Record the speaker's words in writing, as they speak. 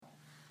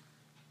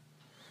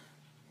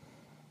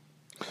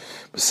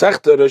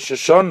Masechta Rosh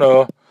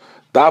Hashanah,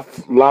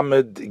 Daf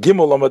Lamed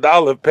Gimel Lamed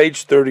Aleph,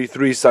 page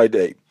 33, side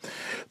A.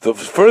 So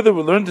further,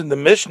 we learned in the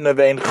Mishnah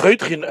Vein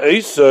Chaytchin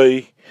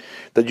Eisoi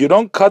that you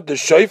don't cut the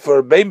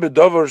shofar bein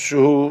bedavar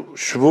shu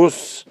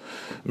shvus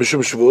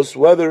mishum shvus,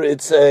 whether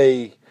it's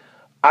a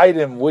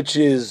item which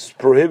is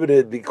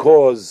prohibited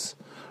because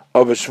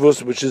of a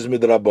shvus which is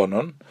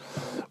midrabanon,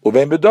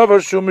 uvein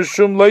bedavar shu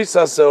mishum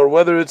loisase, or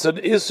whether it's an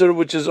iser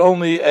which is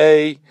only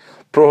a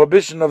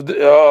prohibition of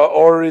the,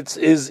 or it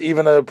is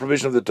even a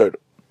provision of the Torah.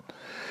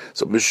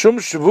 So mishum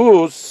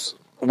shvus,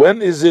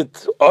 when is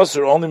it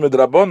aser only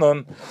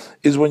midrabanon,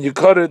 is when you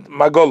cut it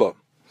magola.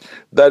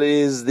 That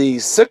is the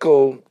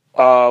sickle,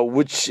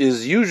 which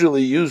is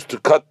usually used to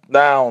cut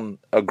down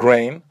a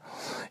grain.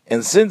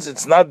 And since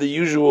it's not the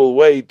usual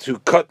way to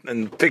cut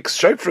and fix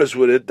shofars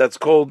with it, that's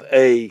called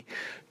a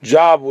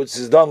job which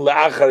is done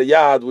le'achar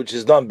yad, which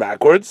is done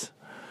backwards,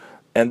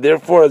 and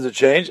therefore has a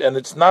change, and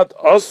it's not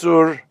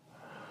asur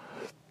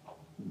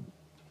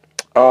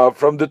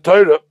from the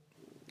Torah.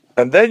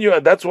 And then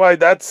that's why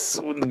that's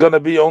going to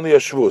be only a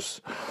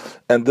shvus.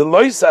 And the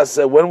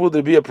loisase, when will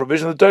there be a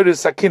provision of the Torah, is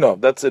sakino.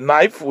 That's a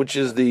knife, which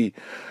is the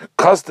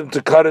custom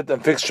to cut it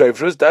and fix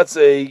shofars. That's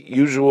a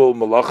usual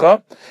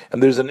malacha.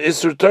 And there's an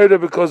isur Torah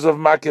because of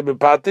makeh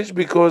b'patish,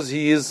 because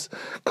he is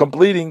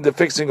completing the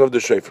fixing of the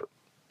shofar.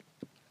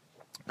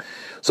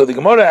 So the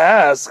Gemara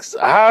asks,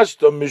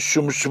 Hashto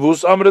mishum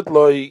shvus amrit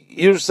loy,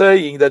 you're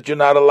saying that you're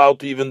not allowed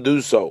to even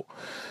do so.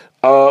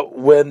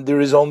 When there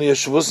is only a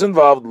shvus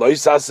involved,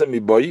 loisase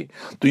miboy,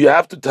 do you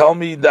have to tell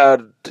me that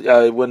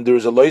when there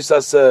is a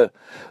loisase,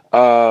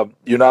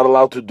 you're not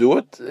allowed to do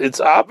it?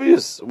 It's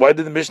obvious. Why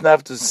did the Mishnah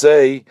have to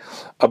say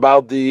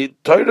about the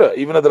Torah?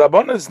 Even at the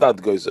Rabbanan, it's not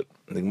gozer.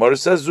 The Gemara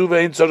says,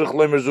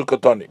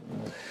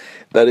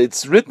 that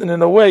it's written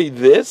in a way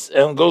this,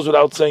 and goes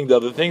without saying the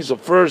other things. So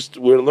first,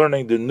 we're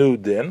learning the new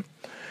din,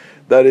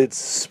 that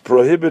it's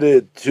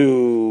prohibited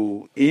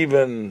to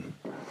even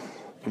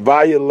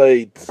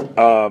violate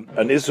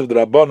an Isur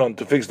D'Rabbanan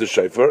to fix the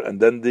shofar, and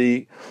then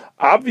the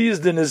obvious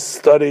din is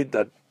studied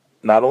that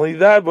not only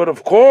that, but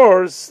of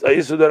course, a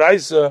Isur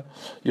D'Raisa,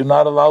 you're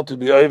not allowed to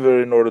be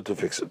over in order to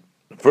fix it.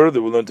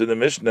 Further, we learned in the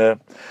Mishnah,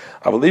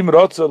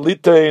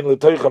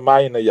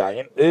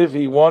 if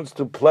he wants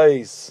to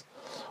place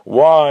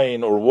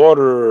wine or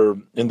water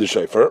in the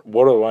shofar,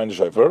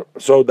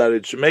 so that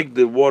it should make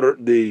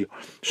the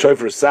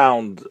shofar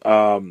sound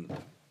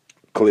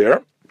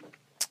clear,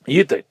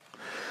 yitay.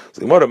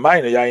 So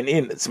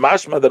it's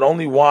mashma that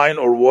only wine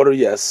or water,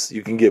 yes,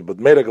 you can give, but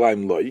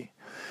meraglaim loy,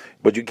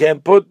 but you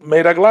can't put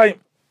meraglaim.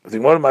 The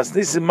Gemara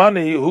masnisim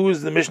money. Who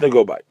is the Mishnah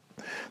go by?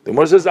 The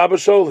Gemara says Abba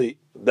Sholi,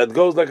 that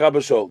goes like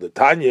Abba Shol. The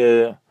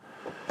Tanya,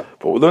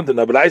 but we learned in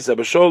Abba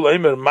Shol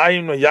Eimer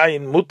mayim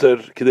yayin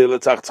muter kidei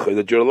letzachtzchay,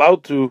 that you're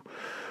allowed to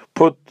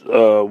put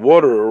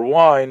water or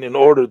wine in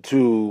order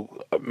to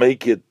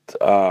make it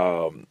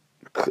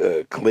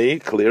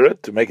clear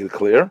it, to make it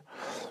clear,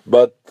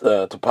 but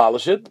to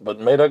polish it. But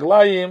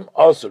meraglayim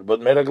asur,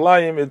 but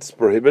meraglayim it's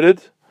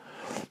prohibited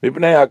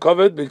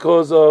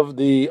because of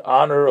the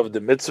honor of the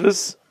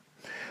mitzvahs,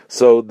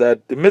 so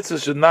that the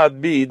mitzvahs should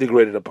not be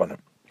degraded upon him.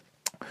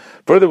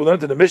 Further, we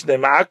learned in the Mishnah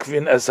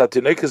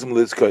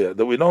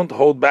that we don't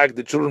hold back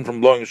the children from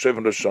blowing a shofar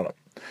in Rosh Hashanah.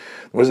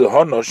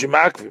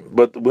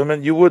 But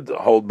women, you would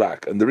hold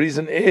back, and the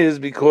reason is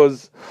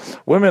because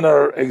women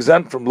are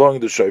exempt from blowing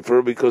the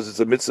shofar because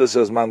it's a mitzvah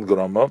says man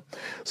grama,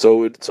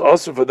 so it's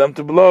also for them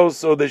to blow,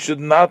 so they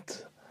should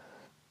not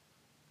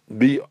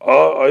be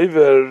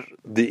over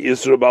the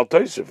Isra Bal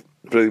Tosef.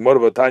 But in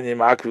other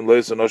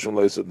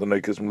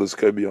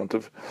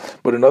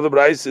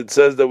brayos it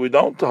says that we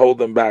don't hold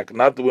them back,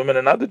 not the women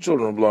and not the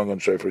children blowing on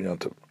shofar in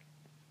Yontiv.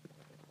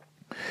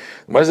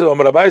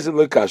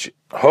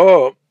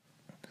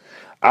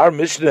 Our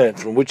Mishnah,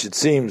 from which it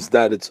seems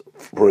that it's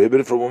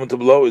prohibited for a woman to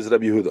blow, is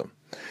Rabbi Yehuda.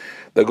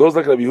 That goes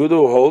like Rabbi Yehuda,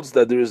 who holds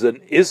that there is an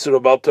Isra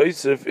Bal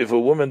Tosef if a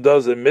woman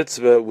does a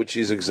mitzvah which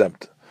is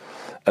exempt.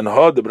 And the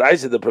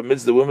brayos that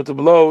permits the women to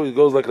blow, it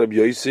goes like Rabbi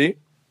Yossi,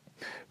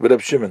 with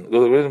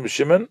Rabbi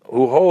Shimon,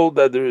 who hold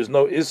that there is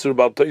no Isur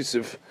Bal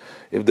Tosef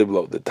if they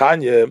blow. The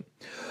Tanya,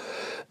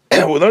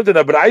 we learned in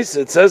a brayos,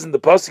 it says in the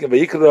pasuk of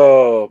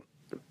Vayikra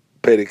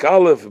Perik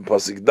Aleph and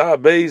pasuk Da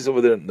Beis over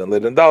there, and then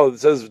later in Dal it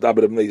says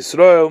Daber Bnei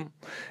Yisrael,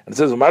 and it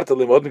says Umarta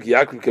Limod Miki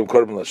Yaakov Kem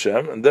Korban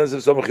Hashem, and then it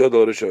says Samach Yod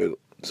Al Rishoel.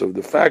 So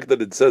the fact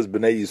that it says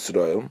Bnei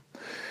Yisrael,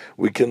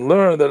 we can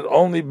learn that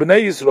only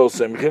Bnei Yisrael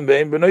Semchim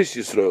ve'im Bnei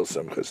Yisrael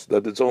Semchis,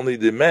 that it's only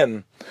the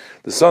men,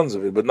 the sons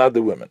of it, but not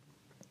the women.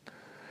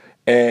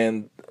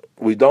 And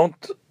we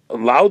don't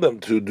allow them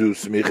to do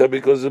smicha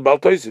because of Bal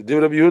Tosef.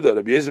 Div Rabbi Yehuda,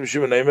 Rabbi Yosef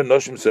Shimon Eimer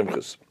Noshim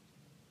Semchis.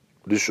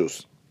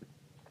 Rishus.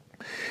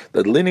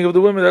 That leaning of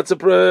the women, that's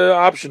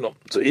optional.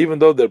 So even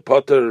though they're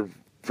pater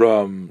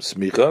from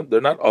smicha, they're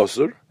not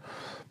osur,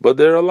 but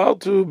they're allowed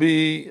to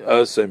be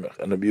semech.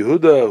 And Rabbi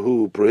Yehuda,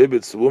 who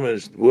prohibits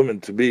women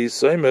to be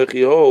semech,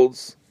 he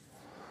holds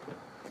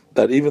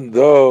that even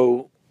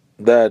though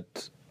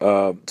that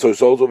So it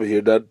holds over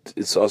here that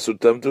it's also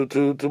them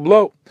to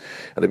blow.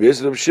 And the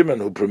Beis of Shimon,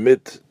 who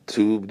permit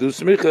to do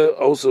smicha,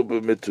 also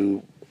permit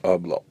to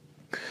blow.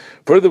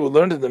 Further, we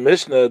learned in the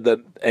Mishnah that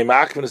a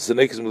ma'akvin is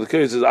tzanekis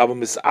mulakir. It says ava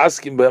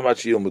misaskim b'hem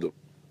achi yilmudu.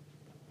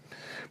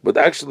 But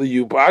actually,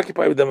 you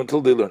occupy with them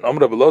until they learn. Amr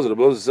Rabbi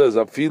Elazar says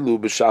afilu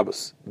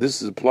b'Shabbos. This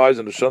applies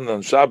in the Shana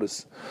on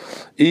Shabbos,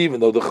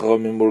 even though the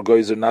Chachamim were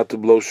goyzer not to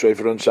blow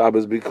shofar on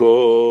Shabbos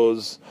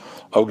because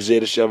of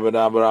Gzeira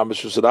Shavana Abraham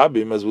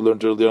Shusarabim, as we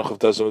learned earlier on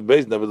Chavtas with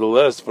Beis.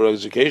 Nevertheless, for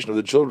education of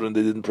the children,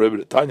 they didn't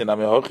prohibit it. Tanya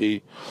Nami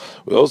Hochi.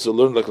 We also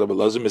learned like Rabbi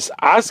Elazar is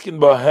asking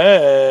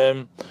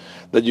Bahem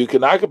that you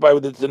can occupy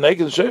with the Tanekh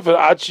and Shofar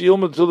Achi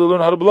Yilma until they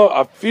learn how to blow.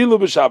 Afilu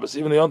b'Shabbos,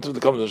 even the Yontiv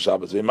that comes on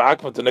Shabbos.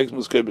 V'ma'akma Tanekh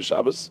Muskei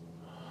b'Shabbos.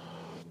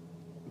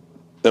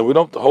 Then we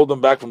don't hold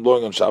them back from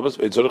blowing on Shabbos.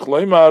 V'etzorich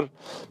loimar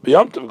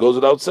b'Yontiv goes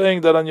without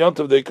saying that on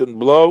Yontiv they can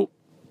blow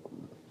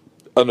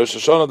on Rosh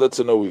Hashanah. That's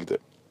a no weekday.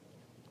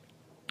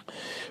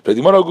 The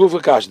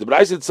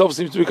Braisa itself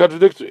seems to be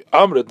contradictory.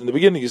 Amrit in the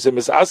beginning you said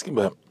asking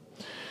him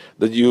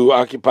that you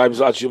occupy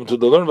Mizachim to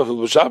the learn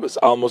of Shabbos.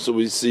 Almost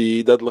we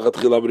see that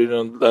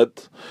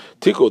that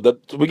Tico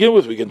that to begin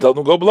with we can tell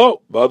them go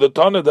blow. But the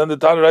Tana then the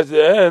Tana right at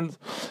the end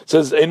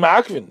says ein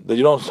ma'akvin that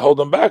you don't hold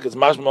them back. It's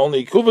mashma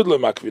only kuvid le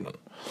ma'akvinon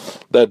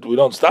that we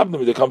don't stop them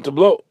if they come to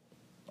blow.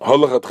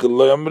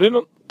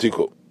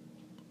 Tico.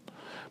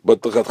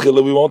 But the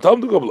Chatchila we won't tell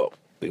them to go blow.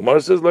 The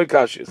Gemara says like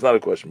Kashi. It's not a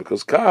question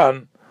because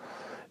Khan.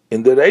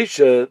 In the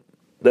Reisha,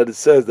 that it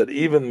says that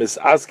even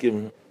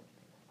misaskim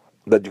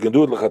that you can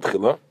do it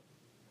l'chatchila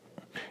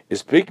is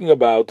speaking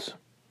about